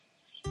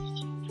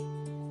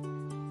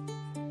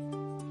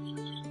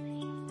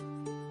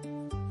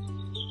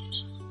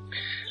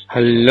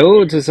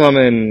Hallo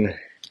zusammen!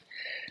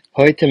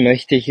 Heute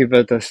möchte ich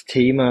über das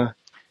Thema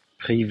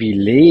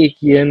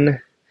Privilegien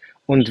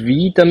und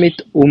wie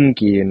damit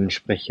umgehen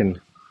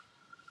sprechen.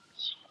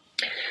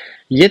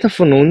 Jeder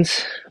von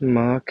uns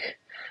mag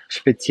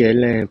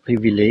spezielle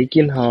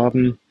Privilegien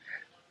haben,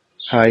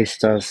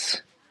 heißt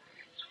das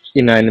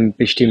in einem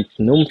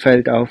bestimmten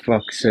Umfeld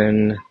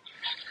aufwachsen,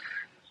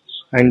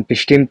 ein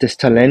bestimmtes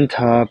Talent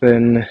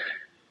haben,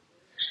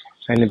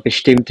 eine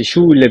bestimmte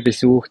Schule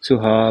besucht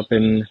zu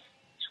haben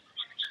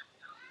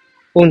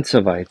und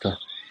so weiter.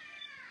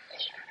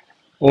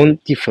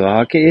 Und die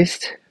Frage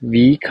ist,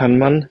 wie kann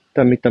man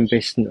damit am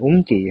besten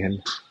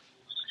umgehen?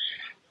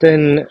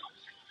 Denn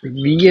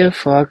wir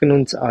fragen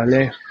uns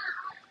alle,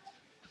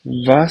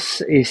 was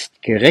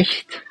ist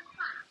gerecht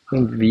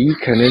und wie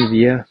können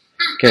wir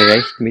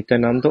gerecht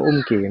miteinander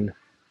umgehen?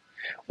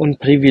 Und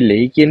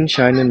Privilegien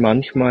scheinen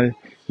manchmal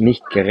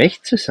nicht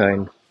gerecht zu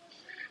sein,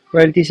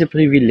 weil diese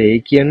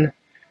Privilegien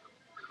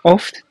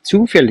oft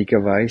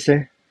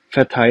zufälligerweise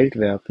verteilt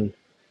werden.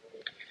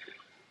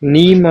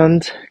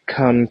 Niemand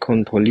kann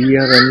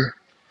kontrollieren,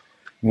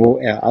 wo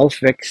er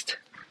aufwächst,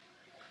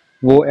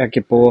 wo er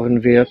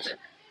geboren wird,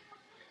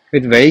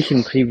 mit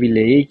welchen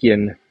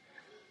Privilegien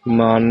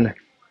man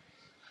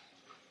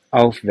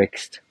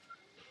aufwächst.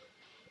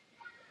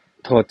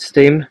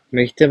 Trotzdem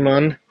möchte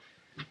man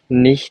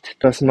nicht,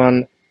 dass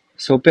man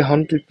so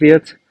behandelt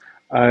wird,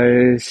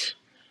 als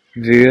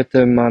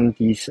würde man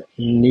dies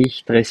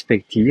nicht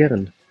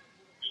respektieren.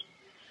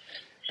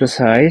 Das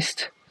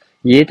heißt,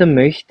 jeder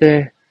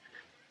möchte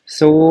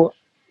so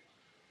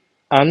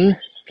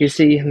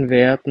angesehen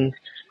werden,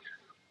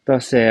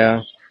 dass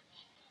er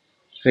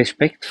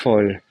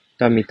respektvoll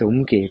damit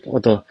umgeht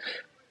oder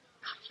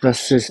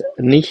dass es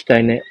nicht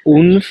einen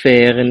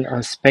unfairen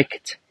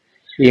Aspekt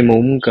im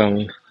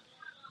Umgang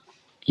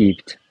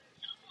gibt.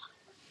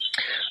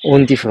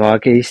 Und die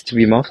Frage ist,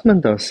 wie macht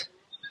man das?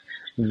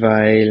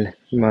 Weil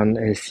man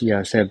es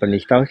ja selber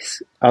nicht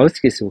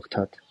ausgesucht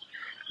hat,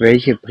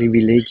 welche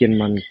Privilegien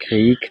man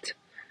kriegt,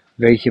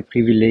 welche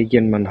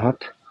Privilegien man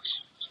hat.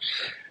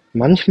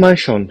 Manchmal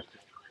schon.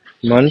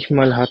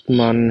 Manchmal hat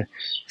man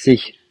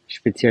sich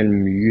speziell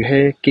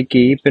Mühe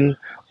gegeben,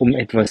 um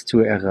etwas zu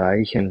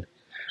erreichen.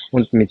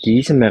 Und mit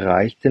diesem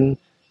Erreichten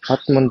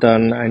hat man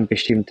dann ein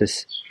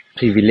bestimmtes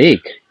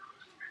Privileg.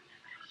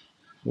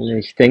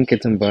 Ich denke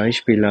zum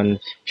Beispiel an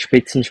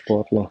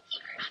Spitzensportler.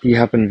 Die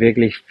haben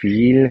wirklich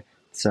viel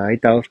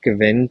Zeit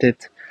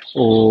aufgewendet,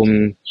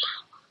 um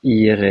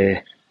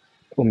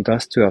um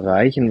das zu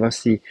erreichen,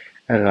 was sie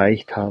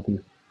erreicht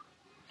haben.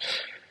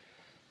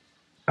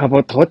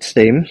 Aber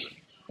trotzdem,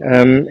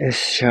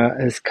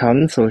 es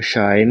kann so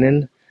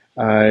scheinen,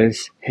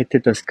 als hätte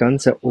das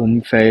ganze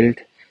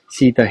Umfeld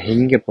sie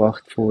dahin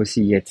gebracht, wo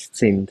sie jetzt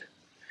sind.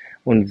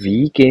 Und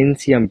wie gehen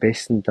sie am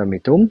besten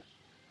damit um?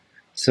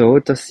 So,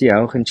 dass sie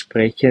auch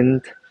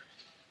entsprechend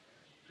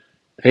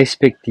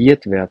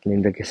respektiert werden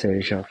in der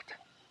Gesellschaft.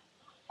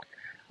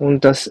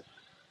 Und das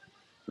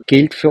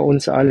gilt für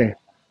uns alle.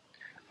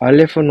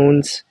 Alle von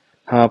uns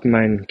haben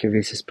ein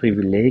gewisses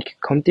Privileg.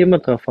 Kommt immer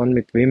darauf an,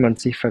 mit wem man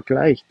sich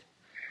vergleicht.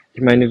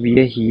 Ich meine,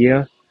 wir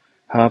hier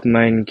haben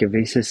ein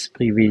gewisses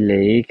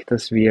Privileg,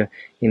 dass wir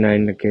in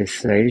einer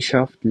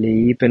Gesellschaft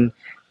leben,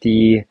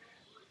 die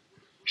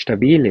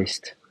stabil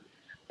ist.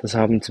 Das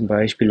haben zum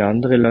Beispiel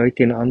andere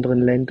Leute in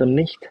anderen Ländern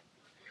nicht.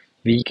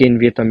 Wie gehen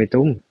wir damit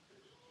um?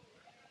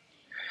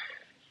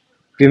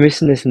 Wir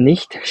müssen es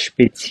nicht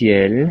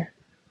speziell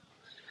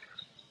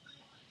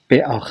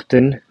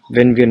beachten,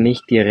 wenn wir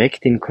nicht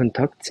direkt in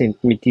Kontakt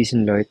sind mit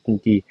diesen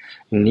Leuten, die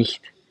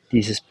nicht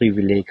dieses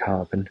Privileg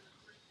haben.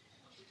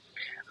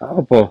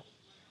 Aber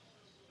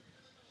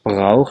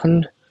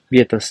brauchen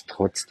wir das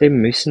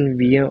trotzdem? Müssen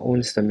wir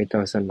uns damit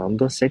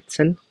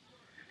auseinandersetzen?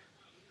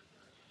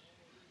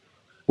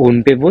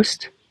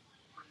 Unbewusst,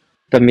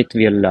 damit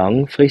wir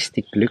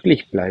langfristig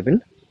glücklich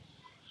bleiben?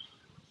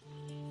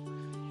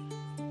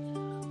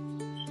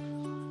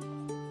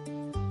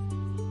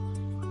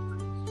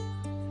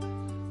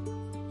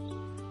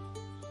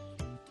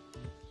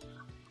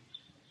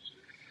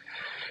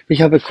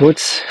 Ich habe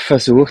kurz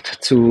versucht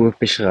zu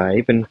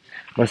beschreiben,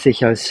 was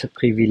ich als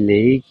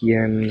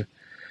Privilegien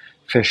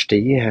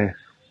verstehe,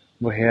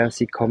 woher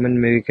sie kommen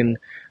mögen,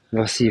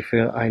 was sie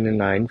für einen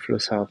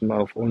Einfluss haben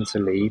auf unser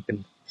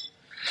Leben.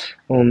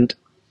 Und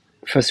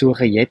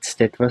versuche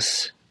jetzt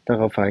etwas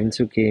darauf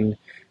einzugehen,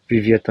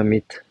 wie wir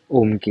damit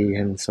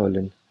umgehen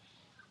sollen.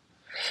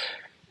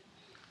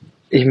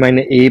 Ich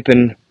meine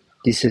eben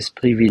dieses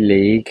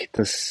Privileg,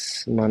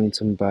 dass man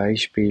zum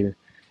Beispiel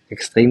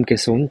extrem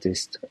gesund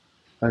ist.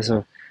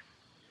 Also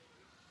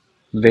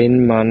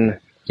wenn man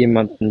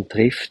jemanden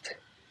trifft,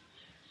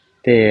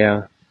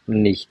 der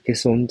nicht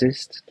gesund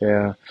ist,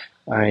 der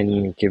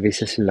ein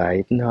gewisses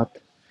Leiden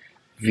hat,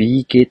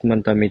 wie geht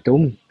man damit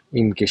um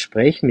im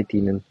Gespräch mit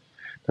ihnen,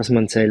 dass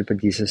man selber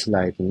dieses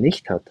Leiden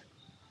nicht hat?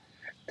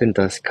 Denn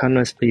das kann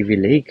als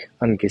Privileg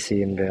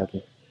angesehen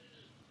werden.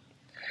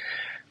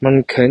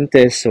 Man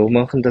könnte es so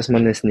machen, dass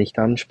man es nicht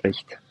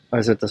anspricht,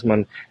 also dass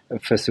man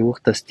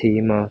versucht, das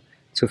Thema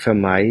zu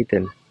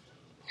vermeiden.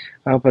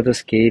 aber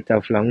das geht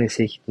auf lange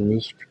Sicht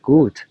nicht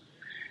gut.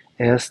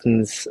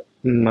 Erstens,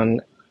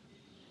 man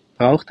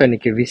braucht eine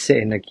gewisse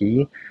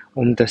Energie,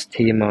 um das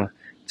Thema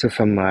zu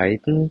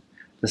vermeiden.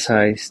 Das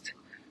heißt,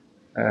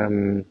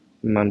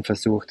 man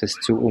versucht es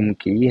zu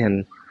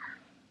umgehen.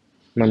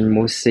 Man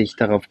muss sich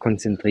darauf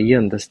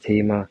konzentrieren, das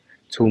Thema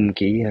zu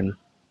umgehen.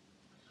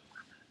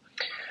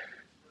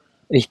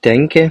 Ich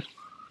denke,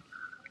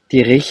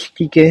 die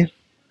richtige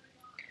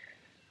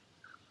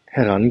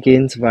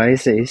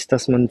Herangehensweise ist,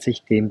 dass man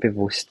sich dem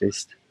bewusst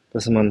ist,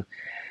 dass man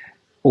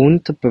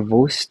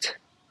unterbewusst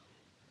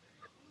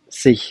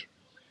sich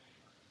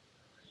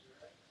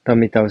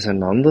damit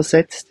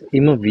auseinandersetzt,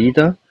 immer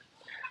wieder.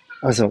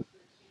 Also,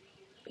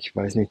 ich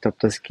weiß nicht, ob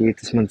das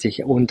geht, dass man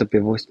sich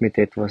unterbewusst mit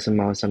etwas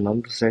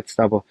auseinandersetzt,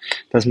 aber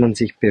dass man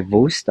sich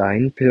bewusst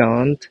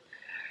einplant,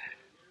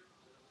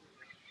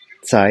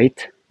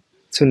 Zeit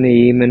zu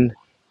nehmen,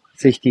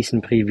 sich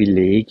diesen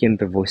Privilegien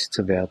bewusst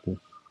zu werden.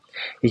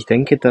 Ich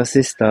denke, das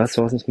ist das,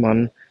 was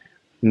man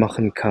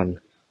machen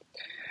kann.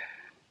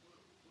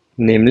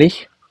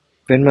 Nämlich,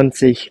 wenn man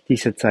sich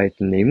diese Zeit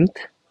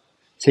nimmt,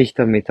 sich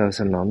damit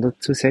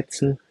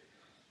auseinanderzusetzen,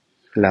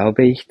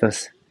 glaube ich,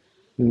 dass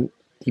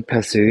die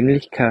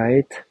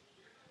Persönlichkeit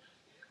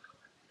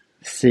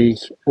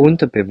sich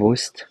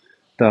unterbewusst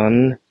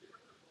dann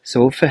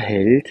so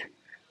verhält,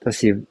 dass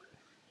sie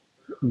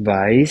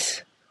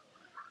weiß,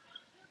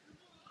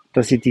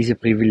 dass sie diese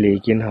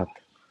Privilegien hat.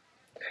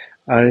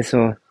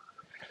 Also,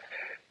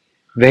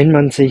 wenn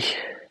man sich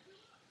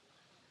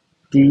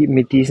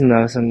mit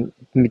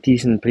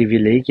diesen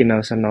Privilegien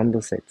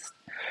auseinandersetzt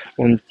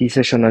und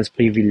diese schon als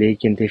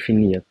Privilegien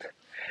definiert,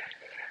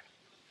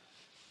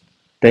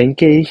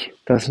 denke ich,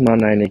 dass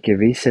man eine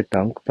gewisse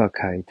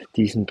Dankbarkeit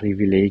diesen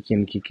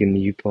Privilegien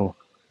gegenüber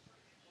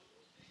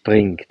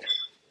bringt.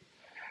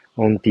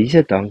 Und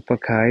diese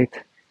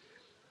Dankbarkeit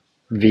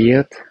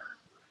wird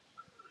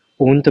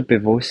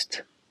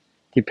unterbewusst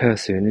die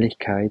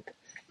Persönlichkeit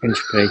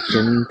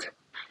entsprechend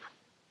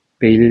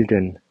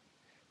bilden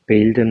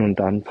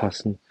und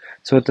anpassen,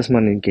 so dass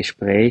man in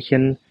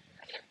Gesprächen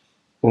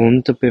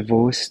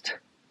unterbewusst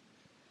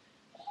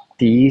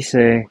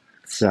diese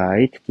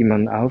Zeit, die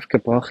man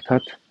aufgebracht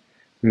hat,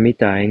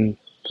 mit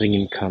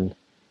einbringen kann.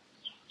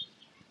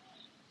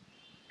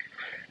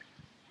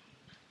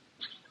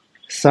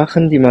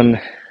 Sachen, die man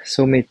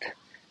somit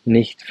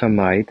nicht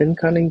vermeiden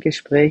kann in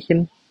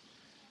Gesprächen,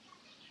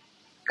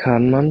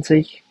 kann man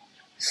sich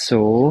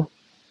so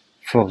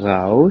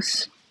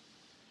voraus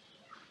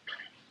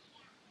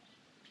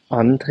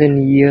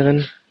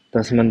antrainieren,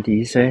 dass man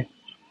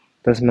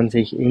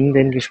sich in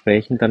den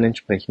Gesprächen dann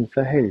entsprechend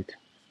verhält.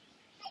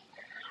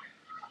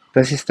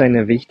 Das ist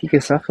eine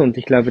wichtige Sache und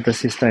ich glaube,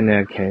 das ist eine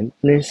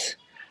Erkenntnis,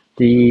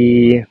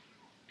 die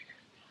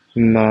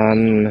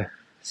man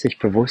sich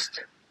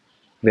bewusst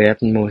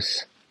werden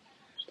muss,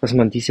 dass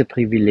man diese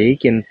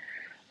Privilegien,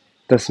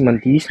 dass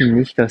man diesen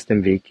nicht aus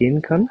dem Weg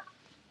gehen kann,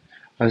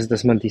 also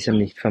dass man diese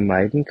nicht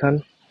vermeiden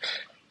kann.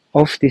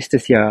 Oft ist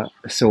es ja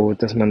so,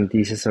 dass man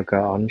diese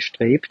sogar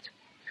anstrebt,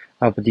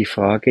 aber die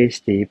Frage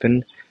ist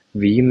eben,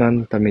 wie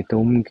man damit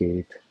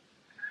umgeht.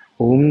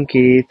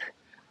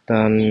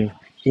 Dann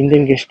in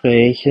den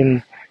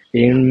Gesprächen,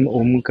 im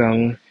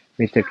Umgang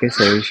mit der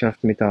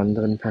Gesellschaft, mit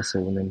anderen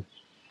Personen.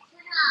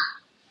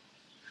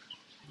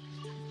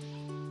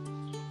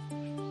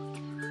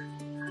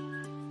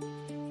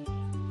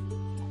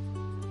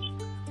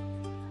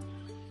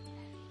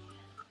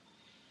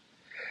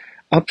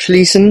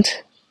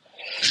 Abschließend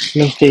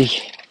möchte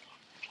ich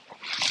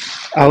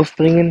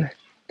aufbringen,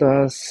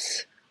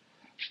 dass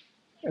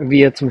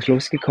wir zum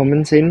Schluss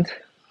gekommen sind,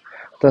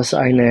 dass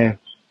eine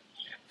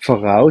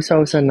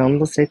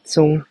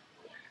Vorausauseinandersetzung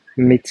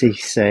mit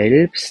sich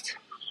selbst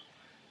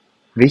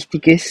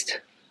wichtig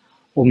ist,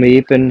 um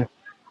eben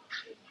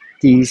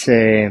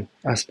diese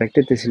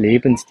Aspekte des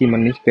Lebens, die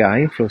man nicht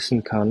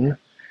beeinflussen kann,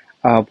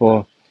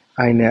 aber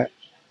eine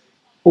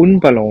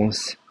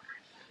Unbalance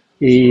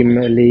im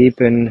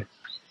Leben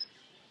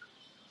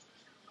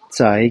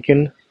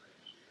zeigen,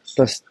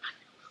 dass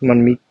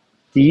man mit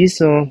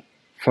dieser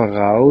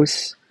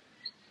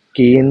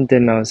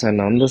vorausgehenden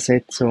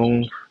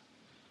Auseinandersetzung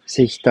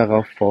sich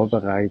darauf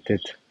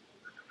vorbereitet,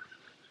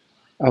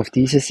 auf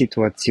diese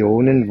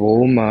Situationen,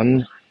 wo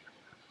man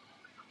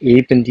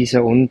eben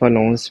diese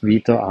Unbalance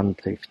wieder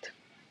antrifft.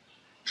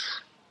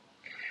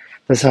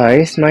 Das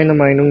heißt meiner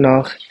Meinung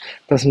nach,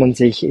 dass man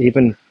sich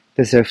eben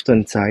des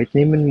Öfteren Zeit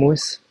nehmen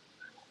muss,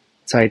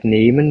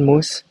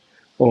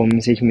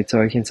 um sich mit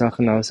solchen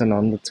Sachen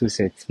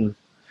auseinanderzusetzen.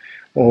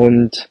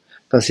 Und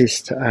das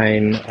ist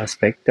ein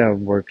Aspekt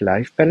der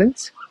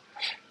Work-Life-Balance,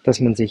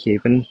 dass man sich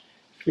eben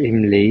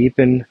im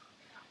Leben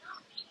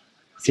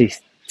sich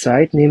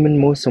Zeit nehmen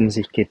muss, um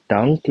sich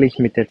gedanklich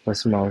mit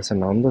etwas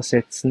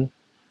auseinandersetzen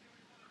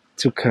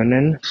zu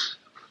können,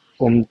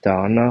 um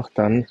danach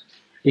dann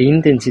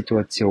in den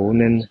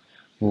Situationen,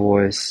 wo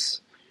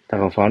es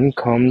darauf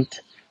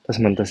ankommt, dass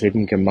man das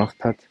eben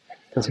gemacht hat,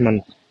 dass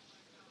man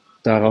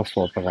darauf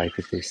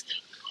vorbereitet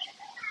ist.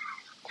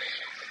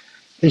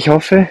 Ich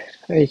hoffe,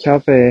 ich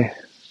habe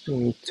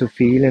zu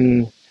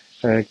vielen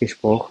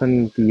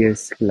gesprochen, die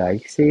es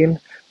gleich sehen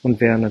und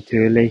wäre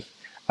natürlich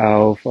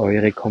auf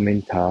eure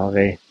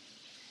Kommentare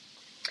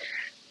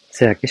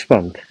sehr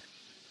gespannt.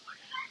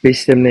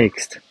 Bis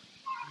demnächst.